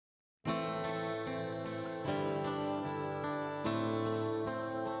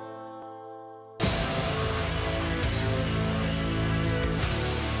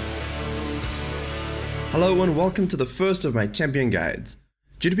Hello and welcome to the first of my champion guides.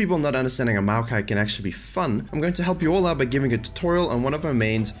 Due to people not understanding how Maokai can actually be fun, I'm going to help you all out by giving a tutorial on one of my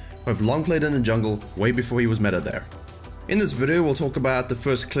mains who have long played in the jungle way before he was meta there. In this video we'll talk about the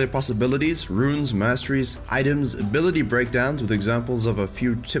first clear possibilities, runes, masteries, items, ability breakdowns with examples of a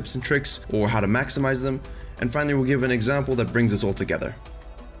few tips and tricks or how to maximize them, and finally we'll give an example that brings us all together.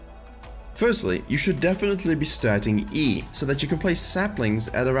 Firstly, you should definitely be starting E so that you can place saplings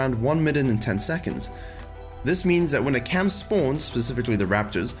at around 1 minute and 10 seconds. This means that when a camp spawns, specifically the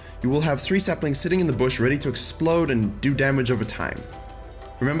raptors, you will have 3 saplings sitting in the bush ready to explode and do damage over time.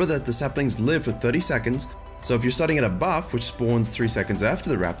 Remember that the saplings live for 30 seconds, so if you're starting at a buff which spawns 3 seconds after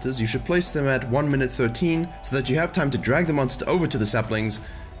the raptors, you should place them at 1 minute 13 so that you have time to drag the monster over to the saplings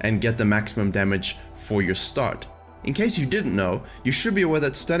and get the maximum damage for your start. In case you didn't know, you should be aware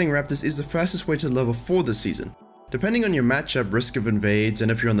that starting raptors is the fastest way to level 4 this season. Depending on your matchup, risk of invades,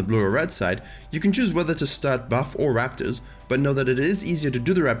 and if you're on the blue or red side, you can choose whether to start buff or raptors, but know that it is easier to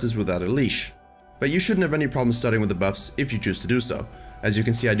do the raptors without a leash. But you shouldn't have any problem starting with the buffs if you choose to do so, as you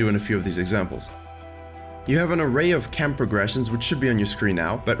can see I do in a few of these examples. You have an array of camp progressions which should be on your screen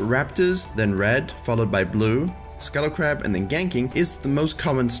now, but raptors, then red, followed by blue, scuttle crab, and then ganking is the most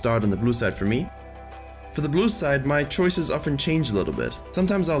common start on the blue side for me. For the blue side, my choices often change a little bit.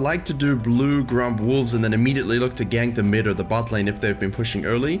 Sometimes I like to do blue, grump, wolves, and then immediately look to gank the mid or the bot lane if they've been pushing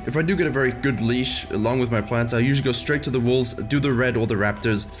early. If I do get a very good leash along with my plants, I usually go straight to the wolves, do the red or the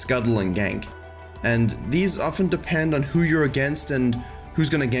raptors, scuttle and gank. And these often depend on who you're against and who's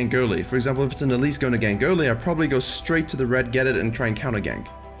gonna gank early. For example, if it's an Elise going to gank early, I probably go straight to the red, get it, and try and counter gank.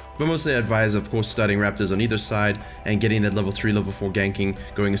 But mostly I advise, of course, starting raptors on either side and getting that level 3, level 4 ganking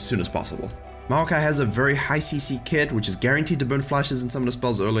going as soon as possible. Maokai has a very high CC kit which is guaranteed to burn flashes and some of the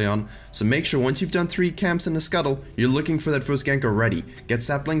spells early on, so make sure once you've done 3 camps in a scuttle, you're looking for that first gank already. Get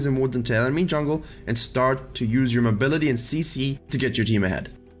saplings and wards into enemy jungle and start to use your mobility and CC to get your team ahead.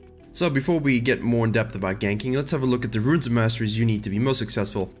 So before we get more in depth about ganking, let's have a look at the runes and masteries you need to be most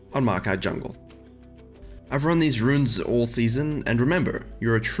successful on Maokai jungle. I've run these runes all season, and remember,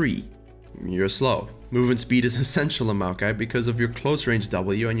 you're a tree. You're slow. Movement speed is essential in Maokai because of your close range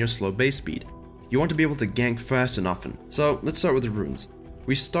W and your slow base speed. You want to be able to gank fast and often. So let's start with the runes.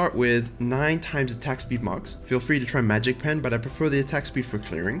 We start with 9 times attack speed marks. Feel free to try magic pen, but I prefer the attack speed for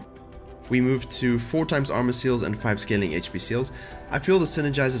clearing. We move to 4 times armor seals and 5 scaling HP seals. I feel this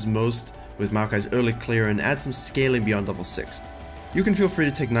synergizes most with Maokai's early clear and adds some scaling beyond level 6. You can feel free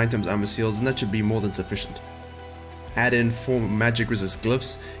to take 9 times armor seals and that should be more than sufficient. Add in 4 magic resist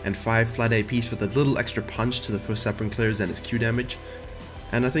glyphs and 5 flat APs for that little extra punch to the first sapling clears and its Q damage,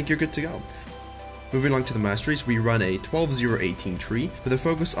 and I think you're good to go. Moving along to the masteries, we run a 12-0-18 tree with a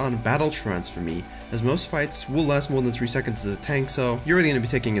focus on battle trance for me, as most fights will last more than 3 seconds as a tank, so you're already going to be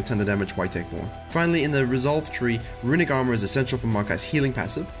taking a ton of damage, why take more? Finally, in the resolve tree, runic armor is essential for Maokai's healing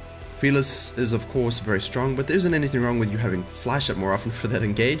passive. Fearless is of course very strong, but there isn't anything wrong with you having flash up more often for that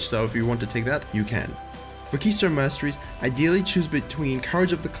engage, so if you want to take that, you can. For keystone masteries, ideally choose between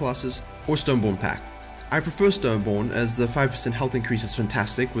Courage of the Colossus or Stoneborn Pact. I prefer Stoneborn as the 5% health increase is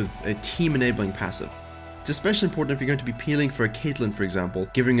fantastic with a team enabling passive. It's especially important if you're going to be peeling for a Caitlyn, for example,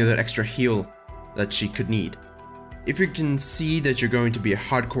 giving her that extra heal that she could need. If you can see that you're going to be a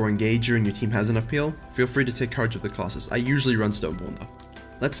hardcore engager and your team has enough peel, feel free to take Courage of the Colossus. I usually run Stoneborn though.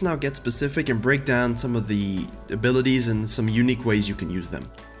 Let's now get specific and break down some of the abilities and some unique ways you can use them.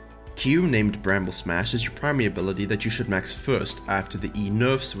 Q, named Bramble Smash, is your primary ability that you should max first after the E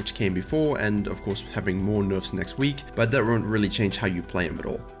nerfs which came before, and of course having more nerfs next week, but that won't really change how you play him at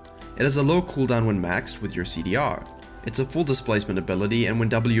all. It has a low cooldown when maxed with your CDR. It's a full displacement ability, and when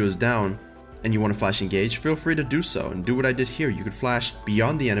W is down and you want to flash engage, feel free to do so and do what I did here. You could flash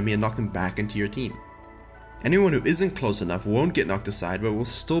beyond the enemy and knock them back into your team. Anyone who isn't close enough won't get knocked aside, but will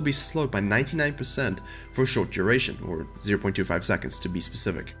still be slowed by 99% for a short duration, or 0.25 seconds to be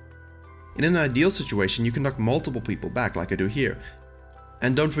specific. In an ideal situation, you can knock multiple people back like I do here.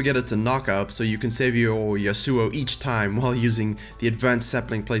 And don't forget it's a knock up, so you can save your Yasuo each time while using the advanced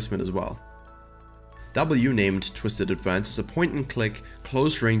sapling placement as well. W, named Twisted Advance, is a point and click,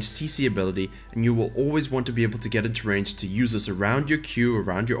 close range CC ability, and you will always want to be able to get into range to use this around your Q,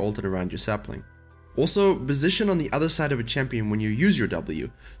 around your ult, and around your sapling. Also, position on the other side of a champion when you use your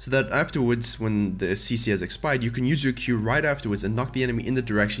W, so that afterwards, when the CC has expired, you can use your Q right afterwards and knock the enemy in the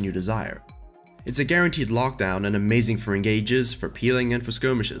direction you desire. It's a guaranteed lockdown and amazing for engages, for peeling, and for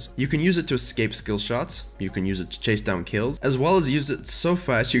skirmishes. You can use it to escape skill shots, you can use it to chase down kills, as well as use it so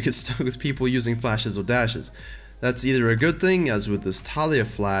fast you get stuck with people using flashes or dashes. That's either a good thing, as with this Talia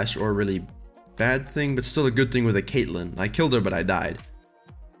flash, or a really bad thing, but still a good thing with a Caitlyn. I killed her but I died.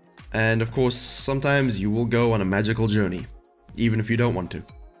 And of course, sometimes you will go on a magical journey, even if you don't want to.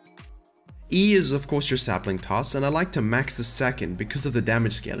 E is of course your sapling toss, and I like to max the second because of the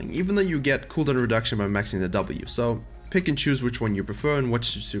damage scaling, even though you get cooldown reduction by maxing the W, so pick and choose which one you prefer and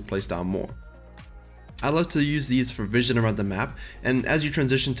which to place down more. I love to use these for vision around the map, and as you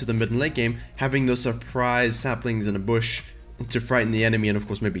transition to the mid and late game, having those surprise saplings in a bush to frighten the enemy and of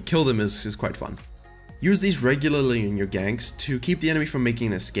course maybe kill them is quite fun. Use these regularly in your ganks to keep the enemy from making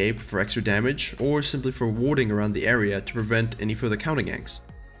an escape for extra damage, or simply for warding around the area to prevent any further counter ganks.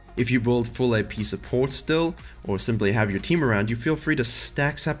 If you build full AP support still, or simply have your team around you, feel free to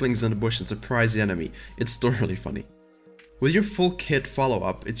stack saplings in the bush and surprise the enemy. It's still really funny. With your full kit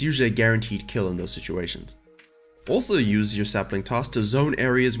follow-up, it's usually a guaranteed kill in those situations. Also use your sapling toss to zone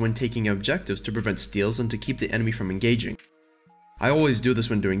areas when taking objectives to prevent steals and to keep the enemy from engaging. I always do this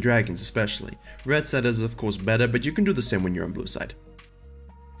when doing dragons especially. Red side is of course better, but you can do the same when you're on blue side.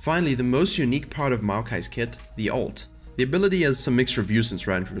 Finally, the most unique part of Maokai's kit, the ult. The ability has some mixed reviews since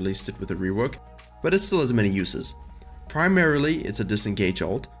Riot released it with the rework, but it still has many uses. Primarily, it's a disengage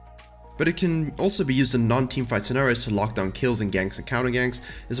ult, but it can also be used in non-teamfight scenarios to lock down kills and ganks and counter ganks,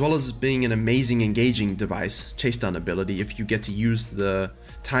 as well as being an amazing engaging device, chase down ability if you get to use the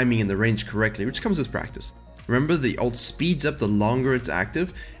timing and the range correctly, which comes with practice. Remember, the ult speeds up the longer it's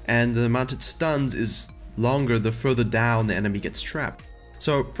active, and the amount it stuns is longer the further down the enemy gets trapped.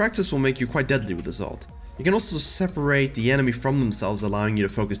 So practice will make you quite deadly with this ult. You can also separate the enemy from themselves, allowing you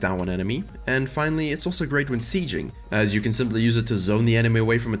to focus down one enemy. And finally, it's also great when sieging, as you can simply use it to zone the enemy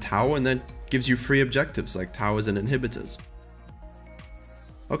away from a tower, and that gives you free objectives like towers and inhibitors.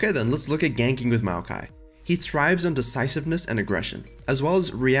 Okay then, let's look at ganking with Maokai. He thrives on decisiveness and aggression, as well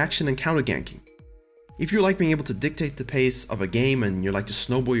as reaction and counter ganking. If you like being able to dictate the pace of a game and you like to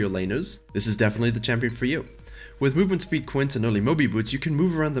snowball your laners, this is definitely the champion for you. With movement speed quints and early Moby boots, you can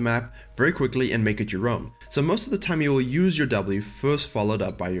move around the map very quickly and make it your own. So most of the time you will use your W first followed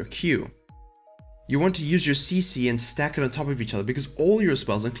up by your Q. You want to use your CC and stack it on top of each other because all your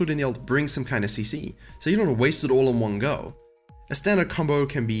spells, including the ult, bring some kind of CC, so you don't want to waste it all in one go. A standard combo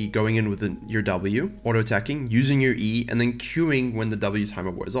can be going in with your W, auto-attacking, using your E, and then Qing when the W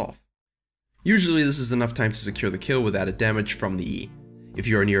timer wears off. Usually this is enough time to secure the kill with added damage from the E. If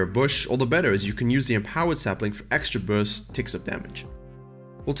you are near a bush, all the better, as you can use the empowered sapling for extra burst ticks of damage.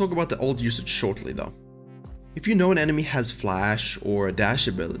 We'll talk about the ult usage shortly though. If you know an enemy has flash or a dash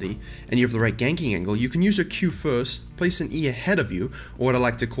ability, and you have the right ganking angle, you can use your Q first, place an E ahead of you, or what I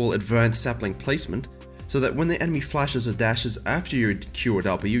like to call advanced sapling placement, so that when the enemy flashes or dashes after your Q or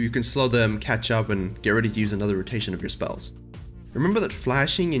W, you can slow them, catch up, and get ready to use another rotation of your spells. Remember that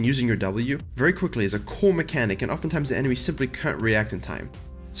flashing and using your W very quickly is a core mechanic, and oftentimes the enemy simply can't react in time.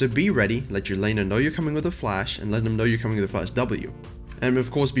 So be ready, let your laner know you're coming with a flash, and let them know you're coming with a flash W. And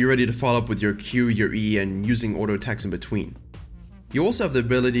of course be ready to follow up with your Q, your E, and using auto attacks in between. You also have the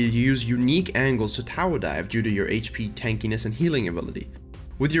ability to use unique angles to tower dive due to your HP, tankiness, and healing ability.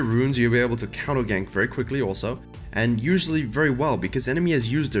 With your runes you'll be able to counter gank very quickly also, and usually very well because the enemy has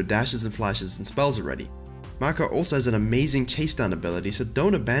used their dashes and flashes and spells already. Maokai also has an amazing chase down ability, so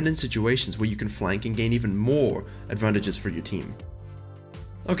don't abandon situations where you can flank and gain even more advantages for your team.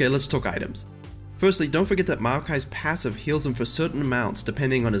 Okay, let's talk items. Firstly, don't forget that Maokai's passive heals him for certain amounts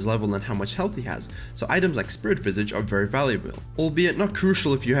depending on his level and how much health he has, so items like Spirit Visage are very valuable, albeit not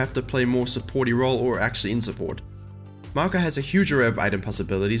crucial if you have to play more supporty role or actually in support. Maokai has a huge array of item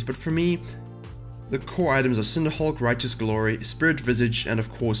possibilities, but for me, the core items are Cinderhulk, Righteous Glory, Spirit Visage, and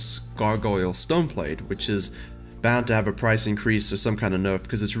of course Gargoyle Stoneplate, which is bound to have a price increase or some kind of nerf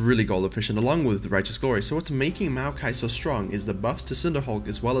because it's really gold efficient along with Righteous Glory. So what's making Maokai so strong is the buffs to Cinderhulk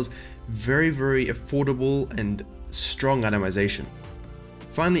as well as very affordable and strong itemization.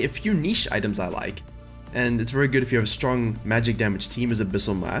 Finally, a few niche items I like, and it's very good if you have a strong magic damage team, is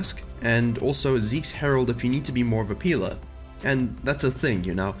Abyssal Mask, and also Zeke's Herald if you need to be more of a peeler. And that's a thing,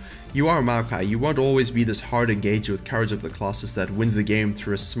 you know. You are Maokai, you won't always be this hard engaged with Courage of the Colossus that wins the game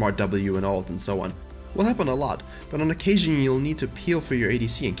through a smart W and ult and so on. Will happen a lot, but on occasion you'll need to peel for your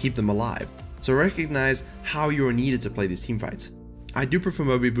ADC and keep them alive. So recognize how you are needed to play these teamfights. I do prefer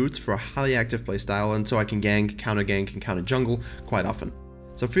Moby Boots for a highly active playstyle, and so I can gank, and counter jungle quite often.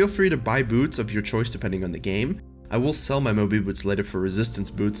 So feel free to buy boots of your choice depending on the game. I will sell my Moby Boots later for resistance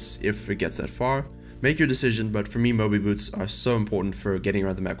boots if it gets that far. Make your decision, but for me Moby Boots are so important for getting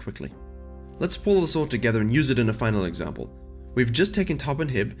around the map quickly. Let's pull this all together and use it in a final example. We've just taken top and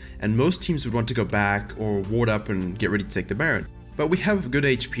Hib, and most teams would want to go back or ward up and get ready to take the Baron. But we have good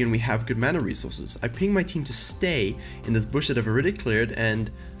HP and we have good mana resources. I ping my team to stay in this bush that I've already cleared, and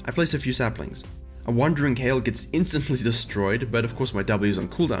I placed a few saplings. A Wandering Gale gets instantly destroyed, but of course my W is on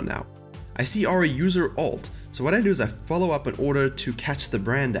cooldown now. I see our user ult, so what I do is I follow up in order to catch the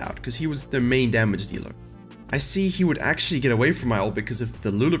brand out, because he was their main damage dealer. I see he would actually get away from my ult because of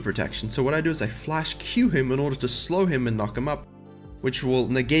the Lulu protection, so what I do is I flash Q him in order to slow him and knock him up, which will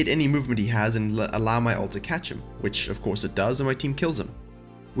negate any movement he has and allow my ult to catch him, which of course it does, and my team kills him.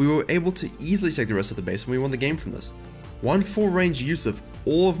 We were able to easily take the rest of the base and we won the game from this. One full range use of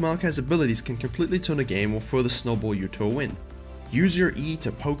all of Maokai's abilities can completely turn a game or further snowball you to a win. Use your E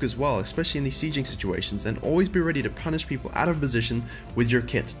to poke as well, especially in these sieging situations, and always be ready to punish people out of position with your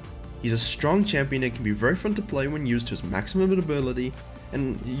kit. He's a strong champion and can be very fun to play when used to his maximum ability,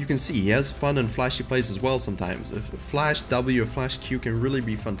 and you can see he has fun and flashy plays as well sometimes. A flash W or flash Q can really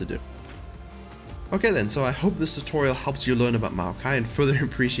be fun to do. Okay then, so I hope this tutorial helps you learn about Maokai and further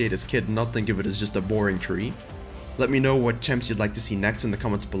appreciate his kit and not think of it as just a boring tree. Let me know what champs you'd like to see next in the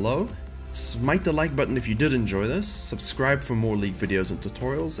comments below. Smite the like button if you did enjoy this, subscribe for more League videos and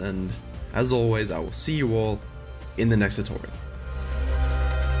tutorials, and as always I will see you all in the next tutorial.